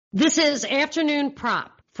This is Afternoon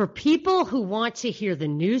Prop for people who want to hear the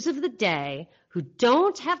news of the day, who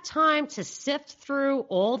don't have time to sift through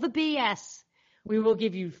all the BS. We will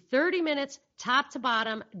give you 30 minutes, top to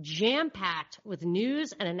bottom, jam-packed with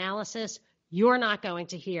news and analysis you're not going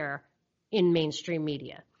to hear in mainstream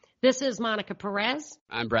media. This is Monica Perez.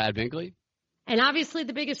 I'm Brad Binkley. And obviously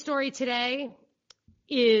the biggest story today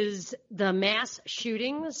is the mass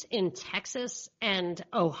shootings in Texas and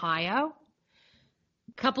Ohio.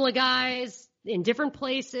 Couple of guys in different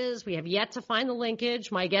places. We have yet to find the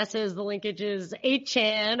linkage. My guess is the linkage is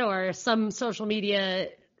 8chan or some social media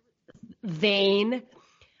vein.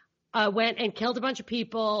 Went and killed a bunch of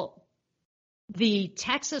people. The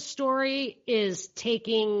Texas story is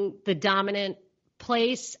taking the dominant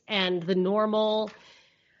place, and the normal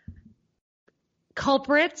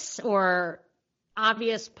culprits or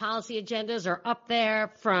obvious policy agendas are up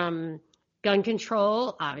there, from gun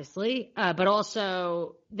control, obviously, but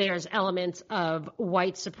also there's elements of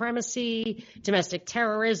white supremacy, domestic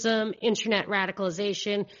terrorism, internet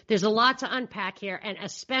radicalization. There's a lot to unpack here, and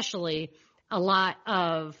especially a lot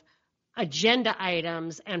of agenda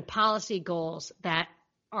items and policy goals that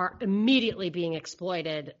are immediately being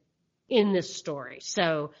exploited in this story.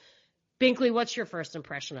 So, Binkley, what's your first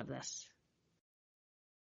impression of this?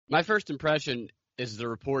 My first impression is the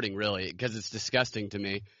reporting, really, because it's disgusting to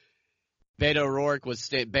me. Beto O'Rourke was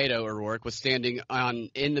standing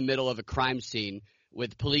in the middle of a crime scene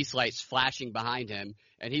with police lights flashing behind him,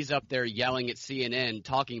 and he's up there yelling at CNN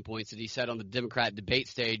talking points that he said on the Democrat debate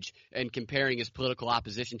stage and comparing his political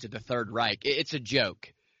opposition to the Third Reich. It's a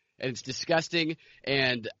joke, and it's disgusting.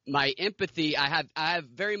 And my empathy, I have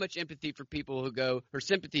very much empathy for people who go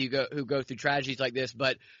through tragedies like this,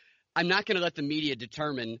 but I'm not going to let the media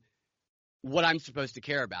determine what I'm supposed to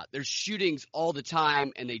care about. There's shootings all the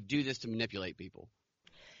time, and they do this to manipulate people.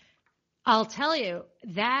 I'll tell you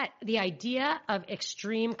that the idea of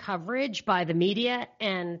extreme coverage by the media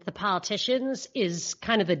and the politicians is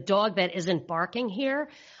kind of the dog that isn't barking here.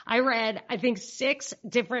 I read, I think, 6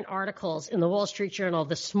 different articles in the Wall Street Journal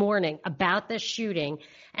this morning about this shooting,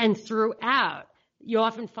 and throughout, you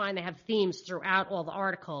often find they have themes throughout all the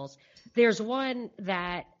articles. There's one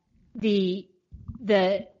that the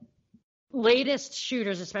latest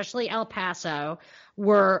shooters, especially El Paso,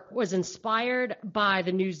 was inspired by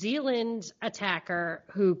the New Zealand attacker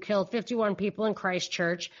who killed 51 people in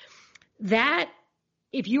Christchurch. That,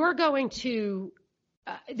 if you are going to,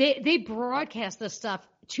 they broadcast this stuff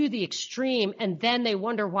to the extreme, and then they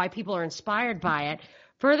wonder why people are inspired by it.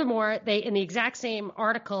 Furthermore, in the exact same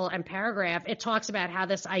article and paragraph, it talks about how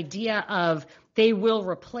this idea of they will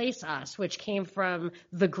replace us, which came from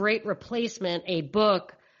The Great Replacement, a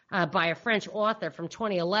book by a French author from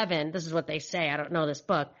 2011. This is what they say. I don't know this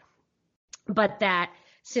book. But that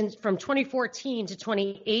since from 2014 to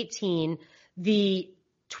 2018, the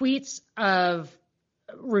tweets of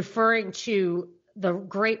referring to the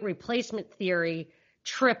Great Replacement theory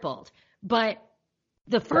tripled. But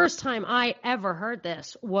the first time I ever heard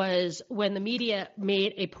this was when the media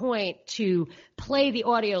made a point to play the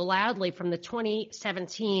audio loudly from the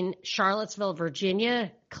 2017 Charlottesville,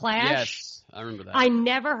 Virginia clash. Yes, I remember that. I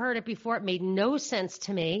never heard it before. It made no sense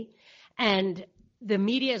to me. And the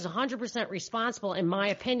media is 100% responsible, in my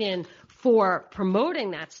opinion, for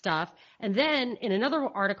promoting that stuff. And then in another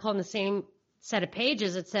article in the same set of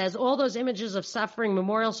pages, it says all those images of suffering,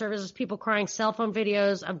 memorial services, people crying, cell phone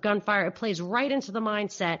videos of gunfire, it plays right into the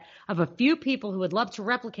mindset of a few people who would love to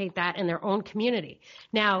replicate that in their own community.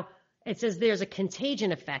 Now, it says there's a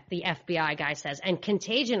contagion effect, the FBI guy says. And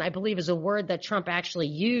contagion, I believe, is a word that Trump actually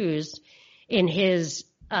used in his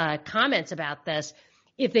comments about this.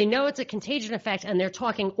 If they know it's a contagion effect and they're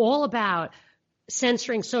talking all about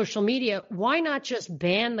censoring social media, why not just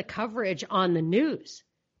ban the coverage on the news?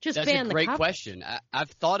 That's a great question. I've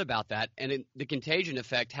thought about that, and the contagion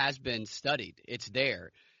effect has been studied. It's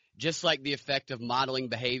there, just like the effect of modeling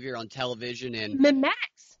behavior on television and Max.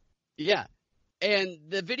 Yeah, and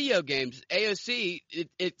the video games. AOC,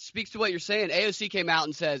 it speaks to what you're saying. AOC came out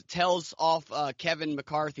and tells off Kevin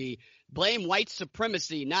McCarthy, blame white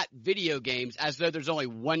supremacy, not video games, as though there's only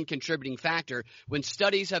one contributing factor, when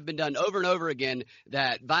studies have been done over and over again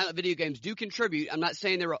that violent video games do contribute. I'm not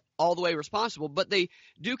saying they're all the way responsible, but they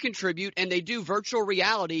do contribute, and they do virtual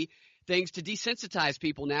reality things to desensitize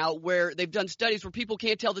people now, where they've done studies where people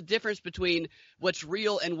can't tell the difference between what's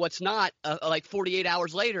real and what's not like 48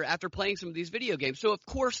 hours later after playing some of these video games. So, of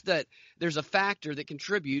course, that there's a factor that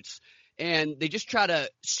contributes, and they just try to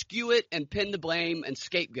skew it and pin the blame and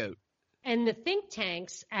scapegoat. And the think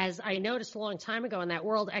tanks, as I noticed a long time ago in that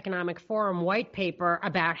World Economic Forum white paper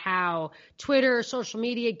about how Twitter, social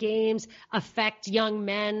media, games affect young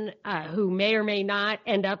men who may or may not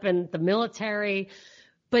end up in the military,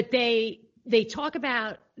 but they talk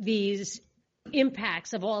about these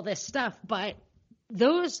impacts of all this stuff, but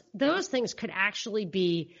those things could actually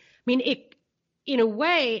be, I mean, in a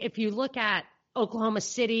way, if you look at Oklahoma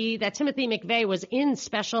City, that Timothy McVeigh was in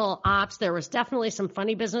special ops. There was definitely some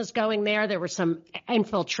funny business going there. There was some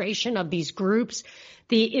infiltration of these groups.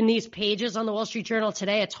 In these pages on the Wall Street Journal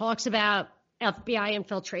today, it talks about FBI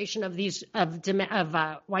infiltration of these of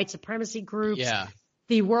white supremacy groups. Yeah.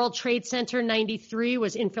 The World Trade Center 93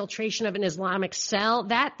 was infiltration of an Islamic cell.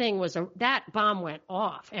 That bomb went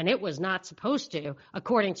off, and it was not supposed to,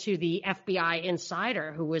 according to the FBI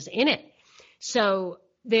insider who was in it. So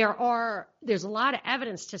there's a lot of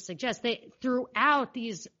evidence to suggest that throughout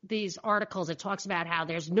these articles, it talks about how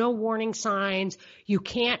there's no warning signs. You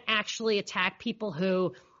can't actually attack people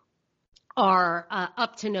who are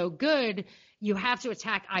up to no good. You have to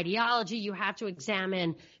attack ideology. You have to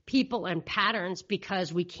examine people and patterns,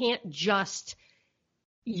 because we can't just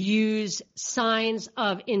use signs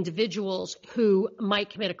of individuals who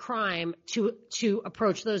might commit a crime to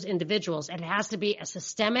approach those individuals. It has to be a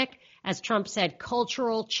systemic, as Trump said,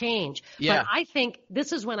 cultural change. Yeah. But I think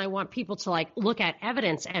this is when I want people to look at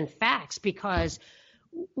evidence and facts, because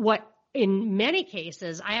what in many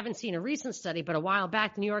cases, I haven't seen a recent study, but a while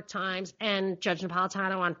back, the New York Times and Judge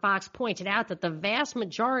Napolitano on Fox pointed out that the vast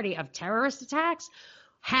majority of terrorist attacks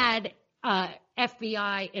had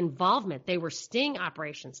FBI involvement. They were sting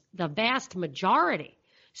operations, the vast majority.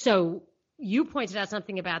 So you pointed out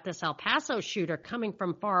something about this El Paso shooter coming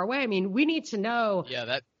from far away. I mean, we need to know.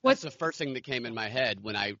 Yeah, that's the first thing that came in my head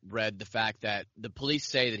when I read the fact that the police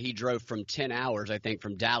say that he drove from 10 hours, I think,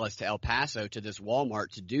 from Dallas to El Paso to this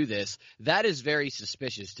Walmart to do this. That is very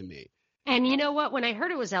suspicious to me. And you know what? When I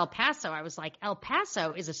heard it was El Paso, I was like, El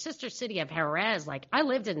Paso is a sister city of Jerez. Like, I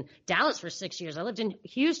lived in Dallas for 6 years. I lived in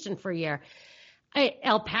Houston for a year.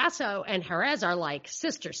 El Paso and Jerez are like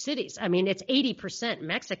sister cities. I mean, it's 80%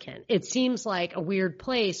 Mexican. It seems like a weird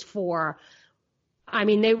place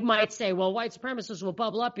they might say, well, white supremacists will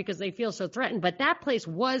bubble up because they feel so threatened. But that place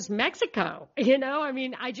was Mexico, I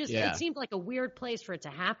mean, It seemed like a weird place for it to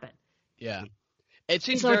happen. Yeah. It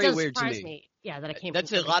seems very weird to me. Yeah, that it came.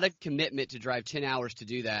 That's a lot of commitment to drive 10 hours to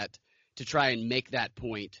do that, to try and make that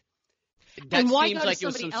point. That seems like it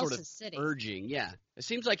was some sort of urging. Yeah. It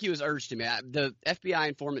seems like he was urged to me. The FBI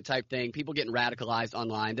informant type thing, people getting radicalized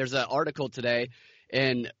online. There's an article today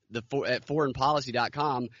at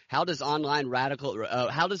foreignpolicy.com. How does online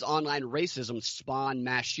racism spawn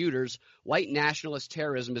mass shooters? White nationalist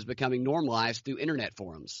terrorism is becoming normalized through internet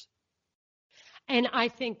forums. And I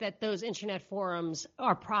think that those internet forums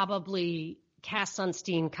are probably Cass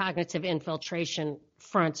Sunstein cognitive infiltration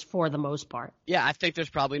fronts for the most part. Yeah, I think there's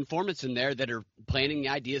probably informants in there that are planting the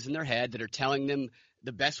ideas in their head, that are telling them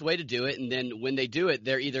the best way to do it. And then when they do it,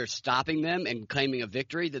 they're either stopping them and claiming a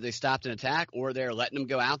victory that they stopped an attack, or they're letting them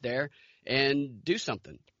go out there and do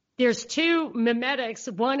something. There's two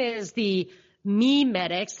memetics. One is the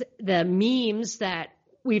memetics, the memes that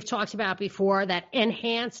we've talked about before that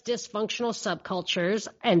enhance dysfunctional subcultures,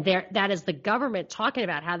 and that is the government talking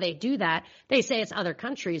about how they do that. They say it's other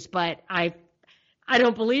countries, but I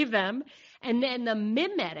don't believe them. And then the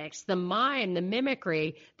mimetics, the mime, the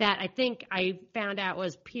mimicry that I think I found out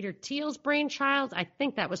was Peter Thiel's brainchild. I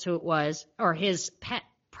think that was who it was, or his pet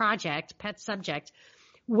subject,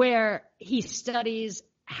 where he studies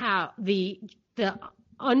how the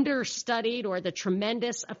understudied or the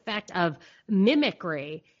tremendous effect of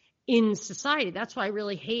mimicry in society. That's why I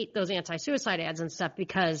really hate those anti-suicide ads and stuff,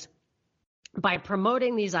 because by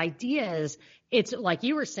promoting these ideas, it's like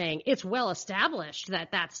you were saying, it's well established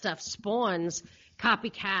that stuff spawns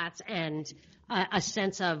copycats and a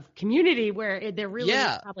sense of community where there really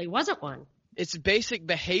probably wasn't one. It's basic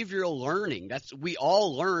behavioral learning. We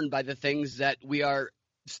all learn by the things that we are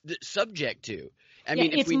subject to. I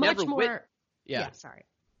mean, if we never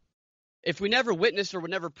If we never witnessed or were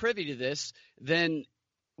never privy to this, then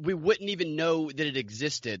we wouldn't even know that it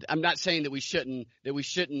existed. I'm not saying that we shouldn't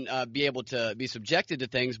be able to be subjected to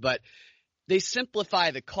things, but they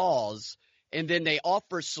simplify the cause, and then they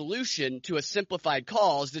offer a solution to a simplified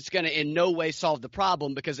cause that's going to in no way solve the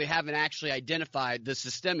problem, because they haven't actually identified the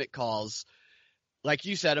systemic cause. Like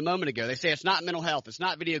you said a moment ago, they say it's not mental health, it's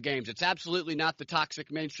not video games, it's absolutely not the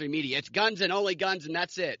toxic mainstream media, it's guns and only guns, and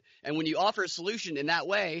that's it. And when you offer a solution in that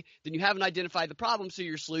way, then you haven't identified the problem, so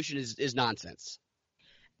your solution is nonsense.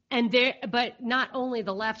 But not only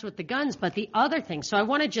the left with the guns, but the other thing. So I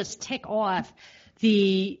want to just tick off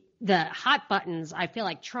the the hot buttons I feel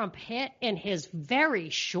like Trump hit in his very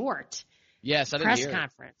short Yes, I didn't press hear it.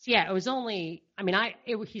 conference. Yeah, it was only, I mean,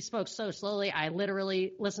 he spoke so slowly. I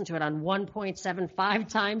literally listened to it on 1.75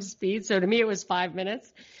 times speed. So to me, it was 5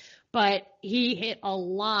 minutes. But he hit a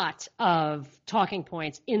lot of talking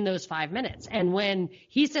points in those 5 minutes. And when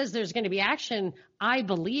he says there's going to be action, I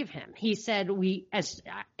believe him. He said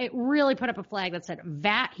it really put up a flag that said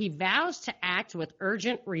he vows to act with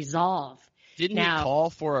urgent resolve. Didn't he call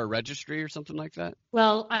for a registry or something like that?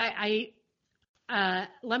 Well,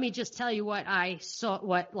 let me just tell you what I saw,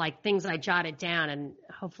 things I jotted down, and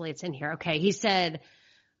hopefully it's in here. Okay. He said,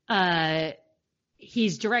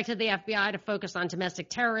 he's directed the FBI to focus on domestic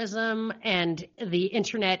terrorism, and the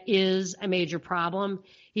internet is a major problem.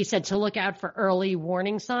 He said to look out for early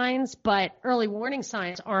warning signs, but early warning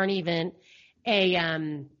signs aren't even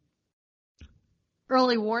a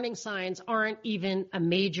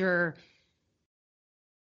major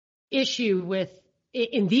issue with.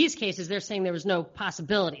 In these cases, they're saying there was no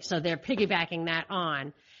possibility, so they're piggybacking that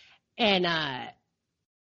on. And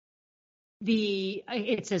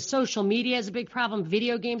it says social media is a big problem,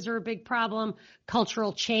 video games are a big problem,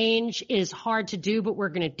 cultural change is hard to do, but we're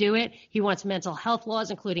going to do it. He wants mental health laws,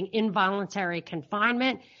 including involuntary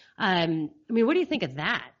confinement. I mean, what do you think of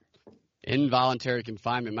that? Involuntary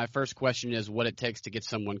confinement. My first question is what it takes to get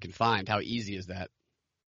someone confined. How easy is that?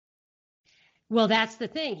 Well, that's the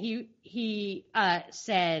thing. He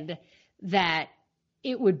said that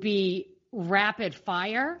it would be rapid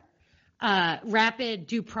fire, rapid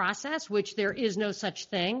due process, which there is no such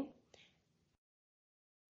thing.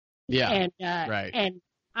 Yeah, and right. And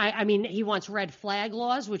I mean, he wants red flag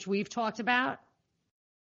laws, which we've talked about.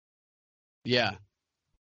 Yeah.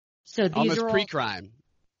 So these almost are all pre-crime.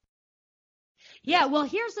 Yeah. Well,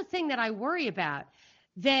 here's the thing that I worry about.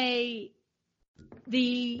 The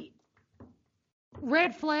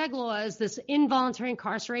red flag laws, this involuntary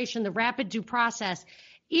incarceration, the rapid due process,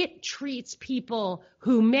 it treats people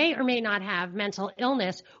who may or may not have mental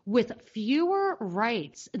illness with fewer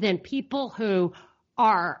rights than people who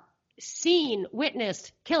are seen,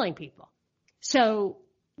 witnessed killing people. So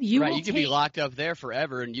you could be locked up there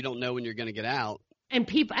forever and you don't know when you're going to get out. And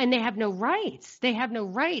they have no rights. They have no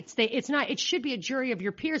rights. It should be a jury of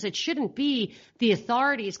your peers. It shouldn't be the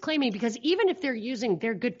authorities claiming, because even if they're using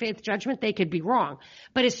their good faith judgment, they could be wrong.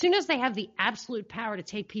 But as soon as they have the absolute power to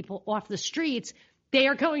take people off the streets, they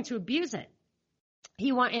are going to abuse it.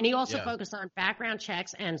 He also focused on background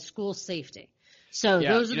checks and school safety. So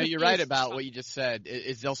those are you're right about what you just said.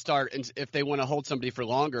 Is they'll start, if they want to hold somebody for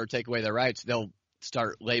longer or take away their rights, they'll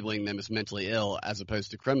start labeling them as mentally ill as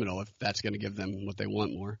opposed to criminal, if that's going to give them what they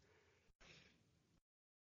want more.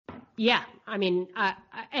 Yeah, I mean,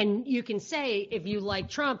 and you can say, if you like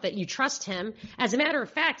Trump, that you trust him. As a matter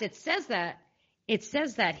of fact, it says that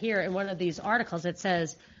here in one of these articles. It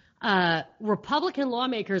says Republican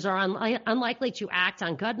lawmakers are unlikely to act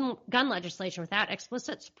on gun legislation without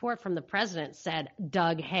explicit support from the president, said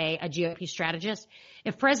Doug Hay, a GOP strategist.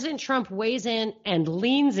 If President Trump weighs in and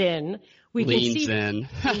leans in, isn't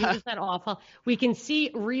that awful? We can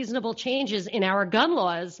see reasonable changes in our gun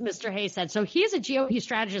laws, Mr. Hay said. So he's a GOP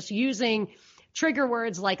strategist using trigger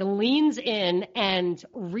words like leans in and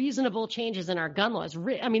reasonable changes in our gun laws.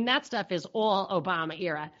 I mean, that stuff is all Obama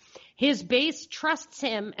era. His base trusts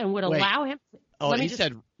him and would allow him. Oh, he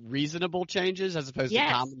said reasonable changes as opposed to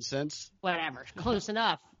common sense? Whatever. Close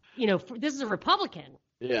enough. This is a Republican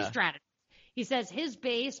strategy. He says his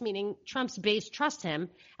base, meaning Trump's base, trusts him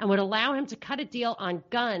and would allow him to cut a deal on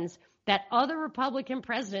guns that other Republican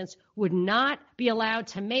presidents would not be allowed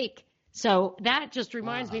to make. So that just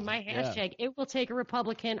reminds me, my hashtag, it will take a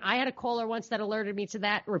Republican. I had a caller once that alerted me to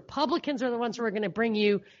that. Republicans are the ones who are going to bring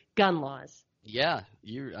you gun laws. Yeah,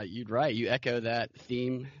 you're right. You echo that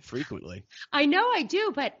theme frequently. I know I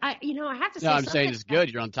do, but I have to say. No, I'm saying it's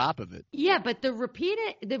good. You're on top of it. Yeah, but the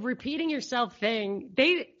repeating yourself thing,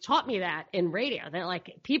 they taught me that in radio. They're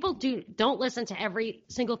like, people don't listen to every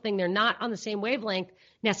single thing. They're not on the same wavelength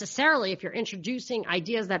necessarily. If you're introducing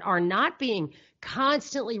ideas that are not being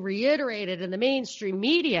constantly reiterated in the mainstream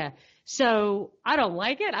media, so I don't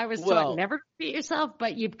like it. I was taught never to repeat yourself,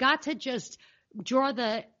 but you've got to just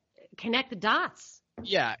connect the dots.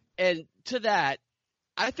 Yeah, and to that,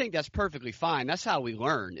 I think that's perfectly fine. That's how we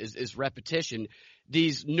learn is repetition.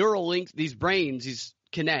 These neural links, these brains,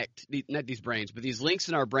 not these brains, but these links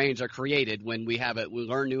in our brains are created when we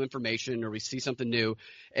learn new information or we see something new.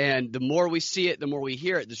 And the more we see it, the more we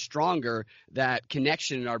hear it, the stronger that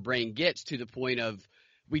connection in our brain gets, to the point of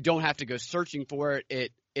we don't have to go searching for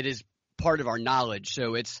it. It is part of our knowledge.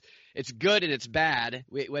 So it's good and it's bad.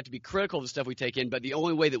 We have to be critical of the stuff we take in, but the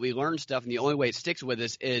only way that we learn stuff and the only way it sticks with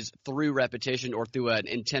us is through repetition or through an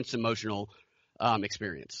intense emotional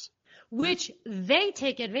experience. Which they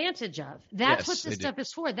take advantage of. That's what this stuff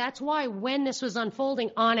is for. That's why when this was unfolding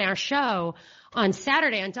on our show on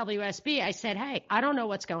Saturday on WSB, I said, hey, I don't know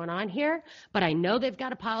what's going on here, but I know they've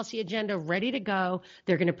got a policy agenda ready to go.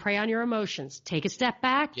 They're going to prey on your emotions. Take a step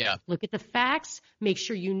back. Yeah. Look at the facts. Make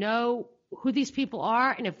sure you know who these people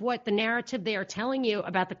are and if what the narrative they are telling you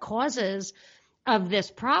about the causes of this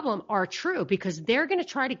problem are true, because they're going to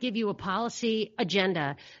try to give you a policy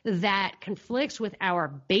agenda that conflicts with our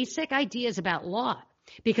basic ideas about law.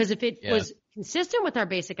 Because if it was consistent with our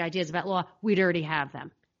basic ideas about law, we'd already have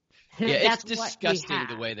them. Yeah, it's disgusting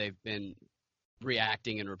the way they've been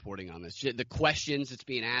reacting and reporting on this. The questions that's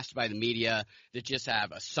being asked by the media that just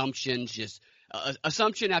have assumptions, just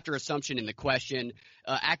assumption after assumption in the question,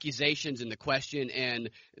 accusations in the question, and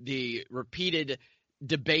the repeated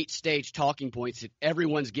debate stage talking points that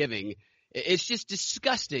everyone's giving. It's just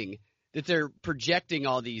disgusting that they're projecting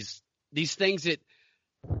all these things that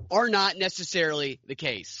are not necessarily the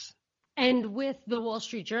case. And with the Wall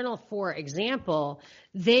Street Journal, for example,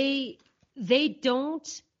 they're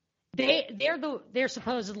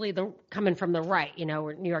supposedly coming from the right,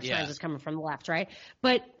 where New York Times is coming from the left, right?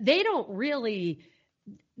 But they don't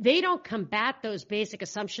combat those basic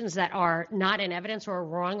assumptions that are not in evidence or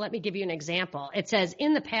wrong. Let me give you an example. It says,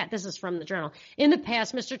 in the past, this is from the Journal, in the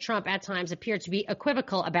past, Mr. Trump at times appeared to be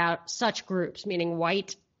equivocal about such groups, meaning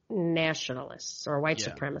white nationalists or white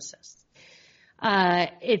supremacists.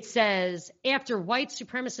 It says, after white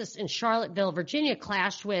supremacists in Charlottesville, Virginia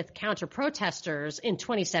clashed with counter-protesters in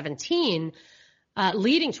 2017,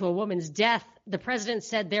 leading to a woman's death, the president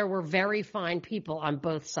said there were very fine people on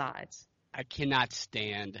both sides. I cannot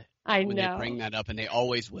stand when they bring that up, and they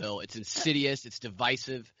always will. It's insidious. It's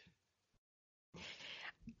divisive.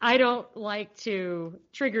 I don't like to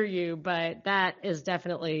trigger you, but that is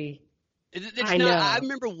definitely I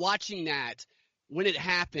remember watching that when it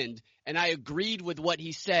happened, and I agreed with what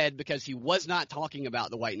he said because he was not talking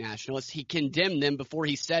about the white nationalists. He condemned them before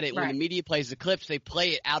he said it. Right. When the media plays the clips, they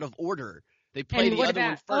play it out of order. They play the other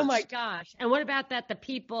one first. Oh, my gosh. And what about the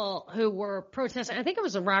people who were protesting? I think it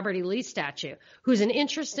was a Robert E. Lee statue, who's an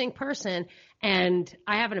interesting person. And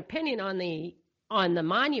I have an opinion on the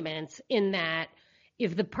monuments in that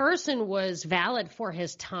if the person was valid for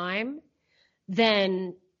his time,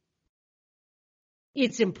 then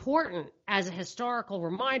it's important as a historical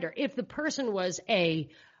reminder. If the person was a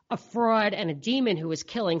fraud and a demon who was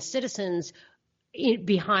killing citizens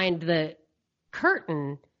behind the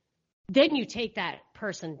curtain, then you take that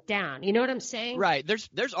person down. You know what I'm saying? Right.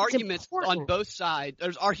 There's arguments on both sides.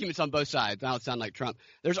 There's arguments on both sides. Now it sounds like Trump.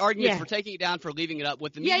 There's arguments for taking it down, for leaving it up.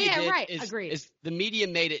 What the media did is the media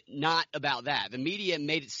made it not about that. The media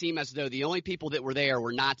made it seem as though the only people that were there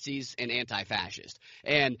were Nazis and anti-fascist.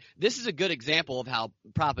 And this is a good example of how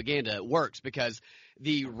propaganda works, because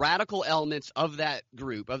the radical elements of that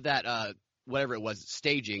group, of that whatever it was,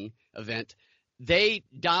 staging event, they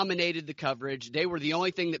dominated the coverage. They were the only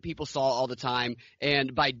thing that people saw all the time.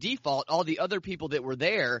 And by default, all the other people that were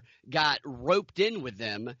there got roped in with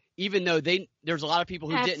them, even though there's a lot of people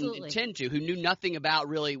who didn't intend to, who knew nothing about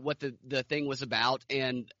really what the thing was about.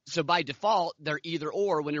 And so by default, they're either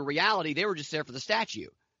or, when in reality, they were just there for the statue.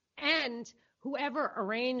 And whoever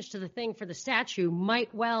arranged the thing for the statue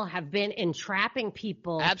might well have been entrapping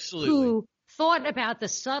people. Absolutely. Who thought about the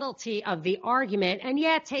subtlety of the argument, and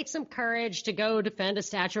take some courage to go defend a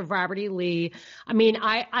statue of Robert E. Lee. I mean,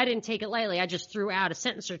 I didn't take it lightly. I just threw out a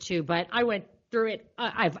sentence or two, but I went through it.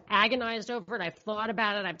 I've agonized over it. I've thought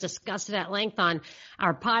about it. I've discussed it at length on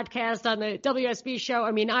our podcast on the WSB show.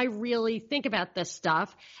 I mean, I really think about this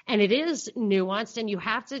stuff, and it is nuanced, and you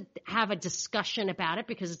have to have a discussion about it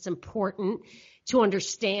because it's important to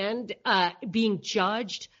understand being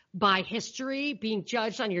judged by history, being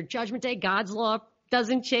judged on your judgment day. God's law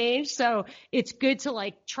doesn't change. So it's good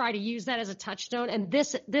to try to use that as a touchstone. And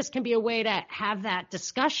this can be a way to have that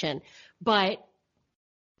discussion. But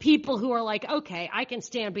people who are like, okay, I can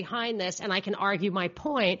stand behind this and I can argue my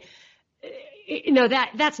point.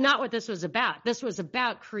 That's not what this was about. This was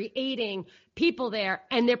about creating people there.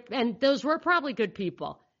 And those were probably good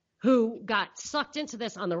people who got sucked into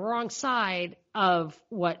this on the wrong side of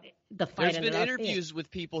what the fight. There's been interviews with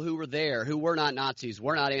people who were there, who were not Nazis,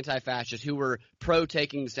 were not anti-fascists, who were pro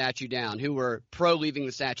taking the statue down, who were pro leaving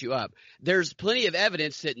the statue up. There's plenty of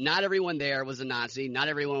evidence that not everyone there was a Nazi, not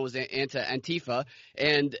everyone was anti-Antifa,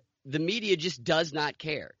 and the media just does not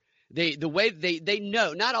care. The way they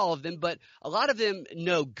know, not all of them, but a lot of them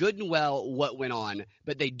know good and well what went on,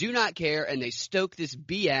 but they do not care, and they stoke this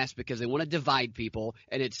BS because they want to divide people,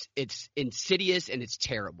 and it's insidious and it's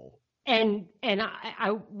terrible. And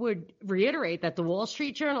I would reiterate that the Wall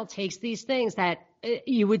Street Journal takes these things that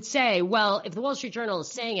you would say, well, if the Wall Street Journal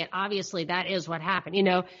is saying it, obviously that is what happened.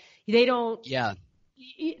 They don't. Yeah.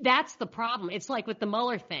 That's the problem. It's like with the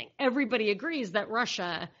Mueller thing. Everybody agrees that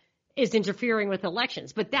Russia is interfering with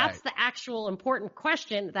elections, but that's the actual important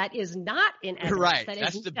question that is not in evidence. Right.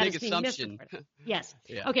 That's the big assumption. Yes.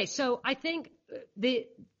 Yeah. Okay. So I think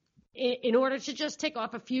in order to just tick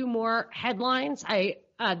off a few more headlines,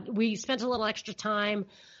 we spent a little extra time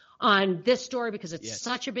on this story because it's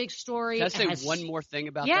such a big story. Can I say one more thing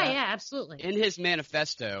about that? Yeah, absolutely. In his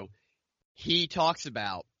manifesto, he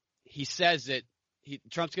says that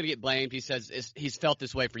Trump's going to get blamed. He says he's felt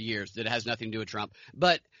this way for years, that it has nothing to do with Trump.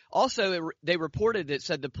 But also they reported that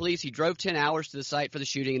said the police, he drove 10 hours to the site for the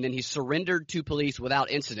shooting, and then he surrendered to police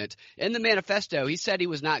without incident. In the manifesto, he said he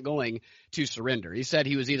was not going to surrender. He said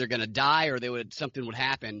he was either going to die or something would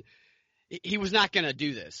happen. He was not going to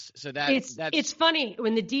do this. So it's funny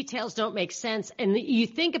when the details don't make sense. And you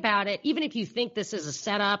think about it, even if you think this is a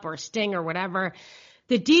setup or a sting or whatever,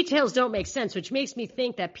 the details don't make sense, which makes me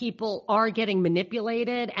think that people are getting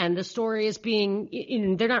manipulated and the story is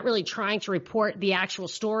they're not really trying to report the actual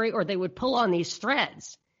story, or they would pull on these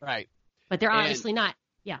threads. Right. But they're obviously not.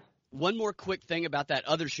 Yeah. One more quick thing about that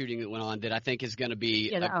other shooting that went on that I think is going to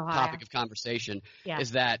be a topic of conversation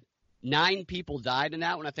is that 9 people died in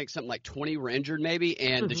that one. I think something like 20 were injured maybe.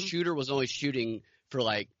 And the shooter was only shooting for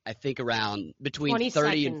I think around between 30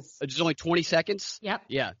 seconds. And just only 20 seconds. Yep.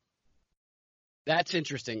 Yeah. That's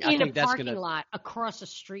interesting. I think that's going to lot across the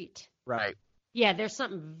street. Right. Yeah, there's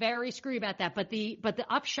something very screwy about that. But the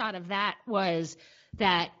upshot of that was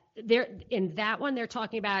that they're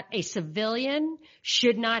talking about a civilian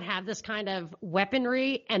should not have this kind of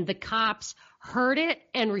weaponry, and the cops heard it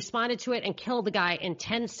and responded to it and killed the guy in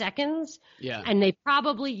 10 seconds. Yeah. And they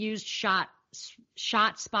probably used shot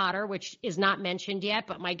spotter, which is not mentioned yet,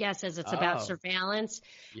 but my guess is it's about surveillance.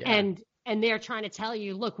 Yeah. And they're trying to tell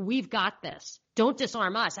you, look, we've got this. Don't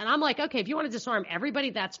disarm us. And I'm like, okay, if you want to disarm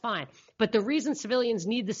everybody, that's fine. But the reason civilians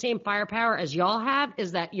need the same firepower as y'all have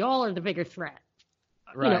is that y'all are the bigger threat,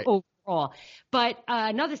 right. Overall. But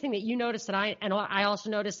another thing that you noticed that I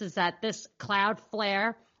also noticed is that this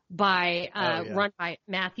Cloudflare run by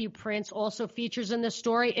Matthew Prince also features in this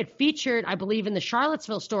story. It featured, I believe, in the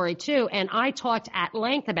Charlottesville story too. And I talked at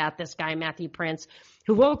length about this guy, Matthew Prince,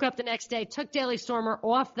 who woke up the next day, took Daily Stormer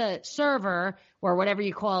off the server or whatever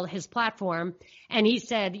you call his platform. And he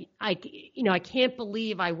said, I can't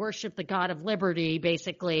believe I worship the God of liberty,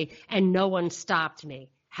 basically, and no one stopped me.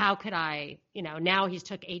 How could I, now he's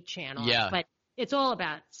took 8chan off. Yeah. But it's all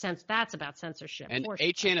about that's about censorship. And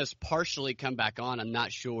 8chan has partially come back on. I'm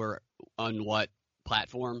not sure on what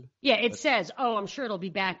platform. Yeah, it says, I'm sure it'll be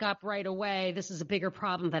back up right away. This is a bigger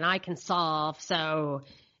problem than I can solve. So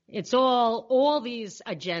it's all these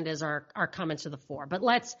agendas are coming to the fore. But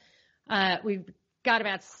we've got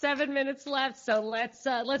about 7 minutes left. So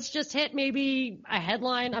let's just hit maybe a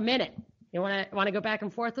headline a minute. You want to go back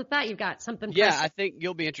and forth with that? You've got something. Yeah, I think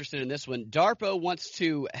you'll be interested in this one. DARPA wants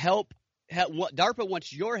to help. DARPA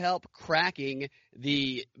wants your help cracking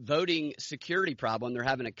the voting security problem. They're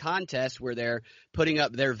having a contest where they're putting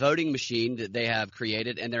up their voting machine that they have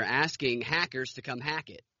created, and they're asking hackers to come hack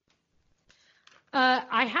it.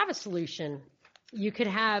 I have a solution. You could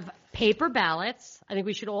have paper ballots. I think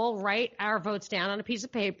we should all write our votes down on a piece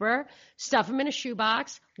of paper, stuff them in a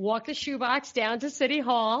shoebox, walk the shoebox down to City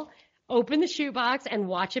Hall, open the shoebox, and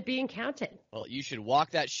watch it being counted. Well, you should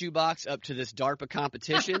walk that shoebox up to this DARPA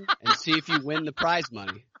competition and see if you win the prize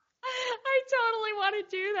money. I totally want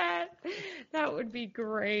to do that. That would be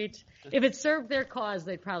great. If it served their cause,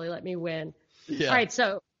 they'd probably let me win. Yeah. All right,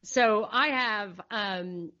 so I have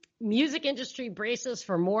music industry braces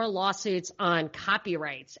for more lawsuits on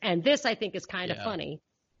copyrights. And this, I think, is kind of funny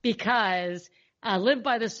because live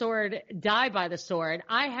by the sword, die by the sword.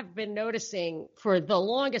 I have been noticing for the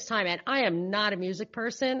longest time, and I am not a music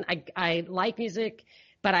person. I like music,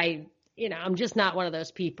 but I'm just not one of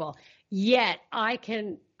those people. Yet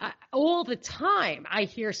all the time I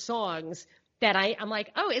hear songs that I'm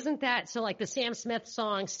like, oh, isn't that so? Like the Sam Smith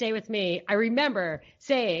song, "Stay With Me." I remember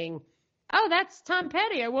saying, "Oh, that's Tom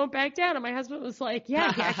Petty. I won't back down." And my husband was like,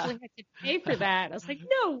 "Yeah, he actually had to pay for that." I was like,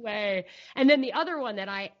 "No way." And then the other one that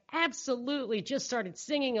I absolutely just started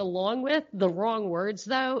singing along with, the wrong words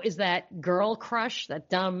though, is that "Girl Crush," that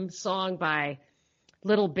dumb song by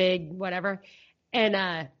Little Big, whatever.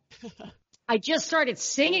 And I just started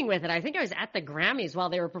singing with it. I think I was at the Grammys while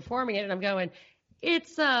they were performing it, and I'm going,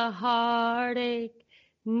 it's a heartache,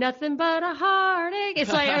 nothing but a heartache.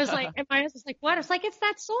 It's like, I was like, and my husband's like, what? I was like, it's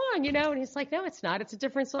that song, And he's like, no, it's not. It's a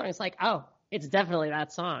different song. It's like, oh, it's definitely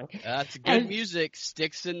that song. That's good music,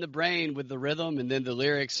 sticks in the brain with the rhythm, and then the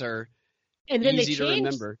lyrics are easy to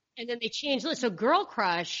remember. And then they changed. So Girl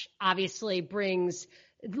Crush obviously brings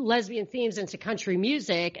lesbian themes into country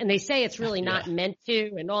music, and they say it's really not meant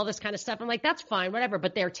to, and all this kind of stuff. I'm like, that's fine, whatever.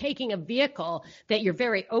 But they're taking a vehicle that you're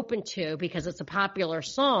very open to because it's a popular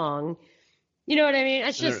song. You know what I mean?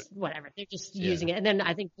 It's just whatever. They're just using it. And then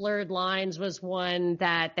I think Blurred Lines was one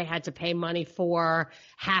that they had to pay money for.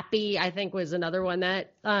 Happy, I think, was another one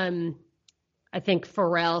that I think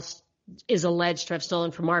Pharrell is alleged to have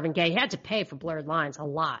stolen from Marvin Gaye. He had to pay for Blurred Lines a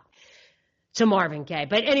lot to Marvin Gaye.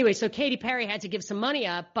 But anyway, so Katy Perry had to give some money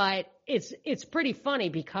up. But it's pretty funny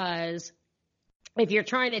because if you're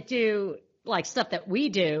trying to do like stuff that we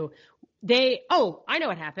do, I know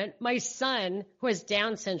what happened. My son, who has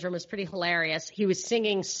Down syndrome, was pretty hilarious. He was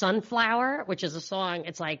singing Sunflower, which is a song.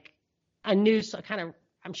 It's like a new kind of,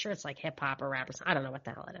 I'm sure it's like hip hop or rap or something. I don't know what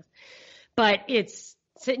the hell it is. But it's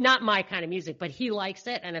not my kind of music, but he likes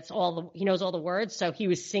it, and he knows all the words. So he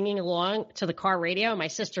was singing along to the car radio, and my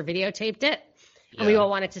sister videotaped it, and we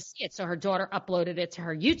all wanted to see it. So her daughter uploaded it to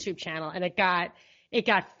her YouTube channel, and it got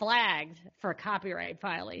flagged for a copyright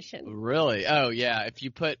violation. Really? Oh yeah.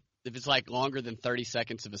 If it's like longer than 30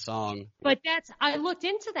 seconds of a song. But I looked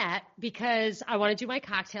into that because I want to do my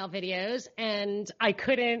cocktail videos, and I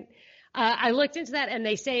couldn't. I looked into that, and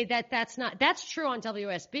they say that's true on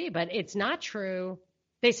WSB, but it's not true.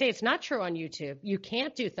 They say it's not true on YouTube. You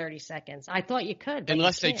can't do 30 seconds. I thought you could.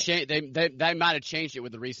 Unless they change, they might have changed it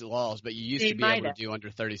with the recent laws, but you used to be able to do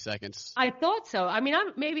under 30 seconds. I thought so. I mean,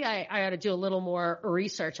 maybe I ought to do a little more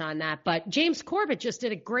research on that. But James Corbett just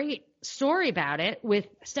did a great story about it with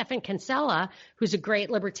Stephan Kinsella, who's a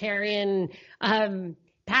great libertarian patent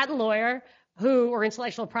lawyer or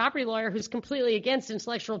intellectual property lawyer who's completely against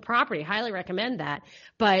intellectual property. Highly recommend that.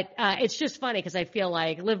 But it's just funny because I feel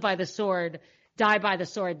like live by the sword, die by the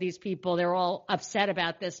sword. These people, they're all upset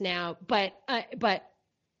about this now, but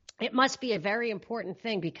it must be a very important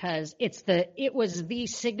thing because it was the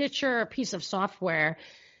signature piece of software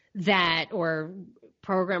or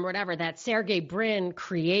program or whatever that Sergey Brin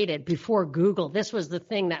created before Google. This was the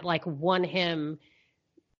thing that like won him.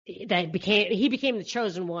 He became the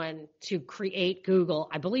chosen one to create Google,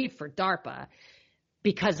 I believe, for DARPA,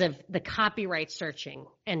 because of the copyright searching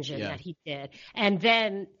engine that he did. And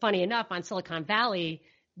then, funny enough, on Silicon Valley,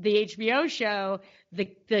 the HBO show,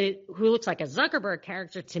 who looks like a Zuckerberg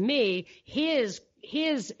character to me, his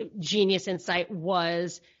genius insight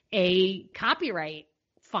was a copyright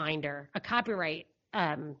finder, a copyright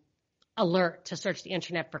alert to search the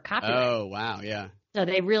internet for copyright. Oh, wow, yeah. So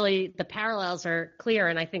the parallels are clear,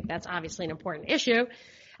 and I think that's obviously an important issue.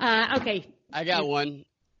 Okay. I got one.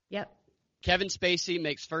 Yep. Kevin Spacey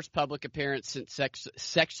makes first public appearance since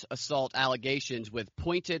sex assault allegations with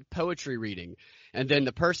pointed poetry reading. And then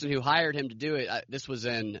the person who hired him to do it, this was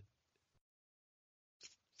in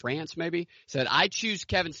France maybe, said, I choose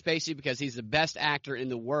Kevin Spacey because he's the best actor in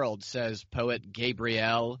the world, says poet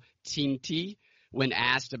Gabriel Tinti when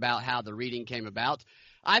asked about how the reading came about.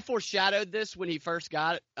 I foreshadowed this when he first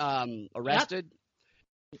got arrested.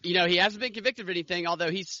 Yep. He hasn't been convicted of anything, although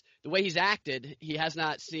the way he's acted, he has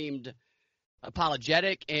not seemed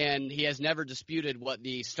apologetic, and he has never disputed what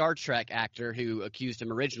the Star Trek actor who accused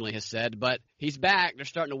him originally has said. But he's back. They're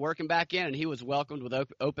starting to work him back in, and he was welcomed with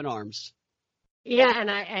open arms. Yeah,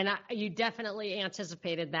 and you definitely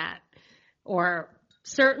anticipated that, or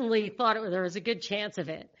certainly thought there was a good chance of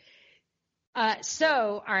it. All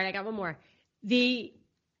right, I got one more.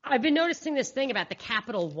 I've been noticing this thing about the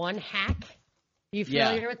Capital One hack. Are you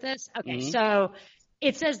familiar with this? Okay, So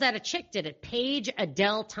it says that a chick did it, Paige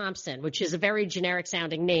Adele Thompson, which is a very generic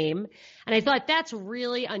sounding name. And I thought that's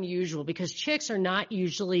really unusual because chicks are not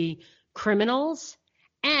usually criminals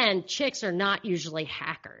and chicks are not usually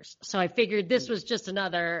hackers. So I figured this was just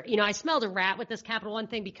another, I smelled a rat with this Capital One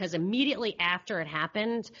thing because immediately after it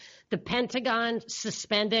happened, the Pentagon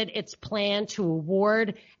suspended its plan to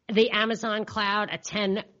award the Amazon cloud a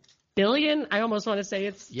 $10 billion. I almost want to say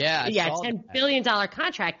 $10 billion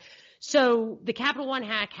contract. So the Capital One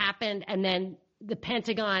hack happened, and then the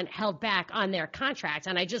Pentagon held back on their contract.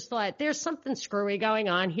 And I just thought there's something screwy going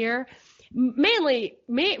on here. Really,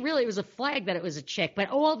 it was a flag that it was a chick, but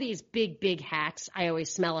all these big hacks, I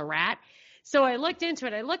always smell a rat. So I looked into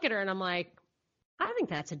it. I look at her, and I'm like, I think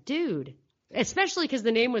that's a dude, especially because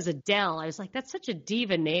the name was Adele. I was like, that's such a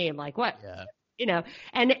diva name. Like what? Yeah.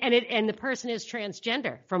 And the person is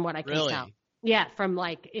transgender from what I can tell. Yeah, from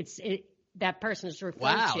like that person is referred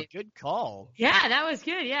Wow, to. good call. Yeah, that was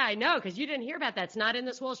good. Yeah, I know, because you didn't hear about that. It's not in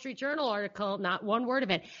this Wall Street Journal article, not one word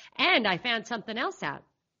of it. And I found something else out.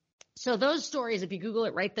 So those stories, if you Google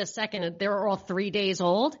it right this second, they're all 3 days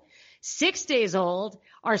old. 6 days old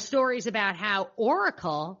are stories about how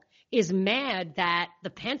Oracle is mad that the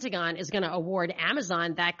Pentagon is going to award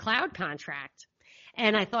Amazon that cloud contract.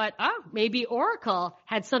 And I thought, oh, maybe Oracle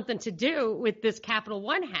had something to do with this Capital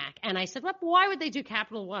One hack. And I said, well, why would they do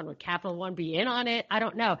Capital One? Would Capital One be in on it? I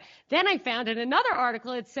don't know. Then I found in another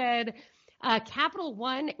article, it said Capital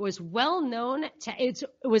One was well known it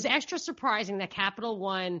was extra surprising that Capital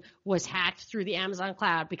One was hacked through the Amazon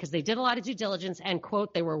cloud because they did a lot of due diligence and,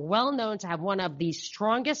 quote, they were well known to have one of the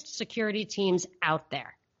strongest security teams out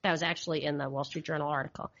there. That was actually in the Wall Street Journal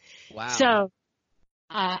article. Wow. So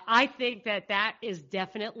I think that is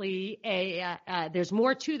definitely there's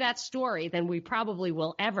more to that story than we probably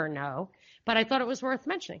will ever know, but I thought it was worth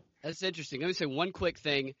mentioning. That's interesting. Let me say one quick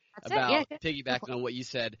thing That's about piggybacking on what you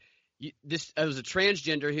said. It was a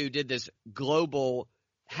transgender who did this global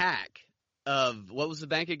hack of, what was the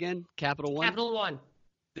bank again? Capital One? Capital One.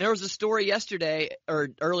 There was a story yesterday or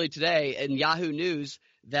early today in Yahoo News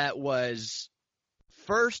that was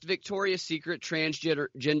first Victoria's Secret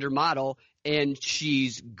transgender model, and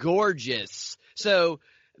she's gorgeous. So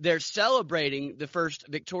they're celebrating the first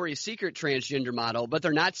Victoria's Secret transgender model, but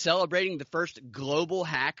they're not celebrating the first global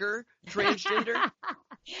hacker transgender.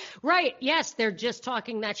 Right. Yes. They're just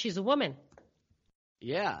talking that she's a woman.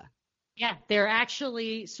 Yeah. Yeah. They're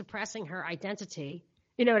actually suppressing her identity.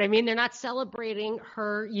 You know what I mean? They're not celebrating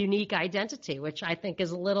her unique identity, which I think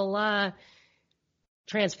is a little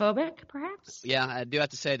transphobic, perhaps. Yeah. I do have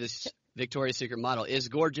to say this Victoria's Secret model is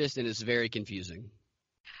gorgeous and it's very confusing.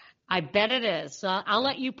 I bet it is. So I'll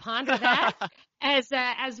let you ponder that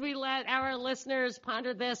as we let our listeners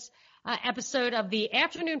ponder this episode of the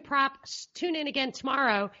Afternoon Prop. Tune in again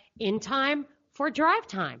tomorrow in time for drive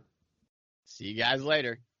time. See you guys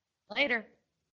later. Later.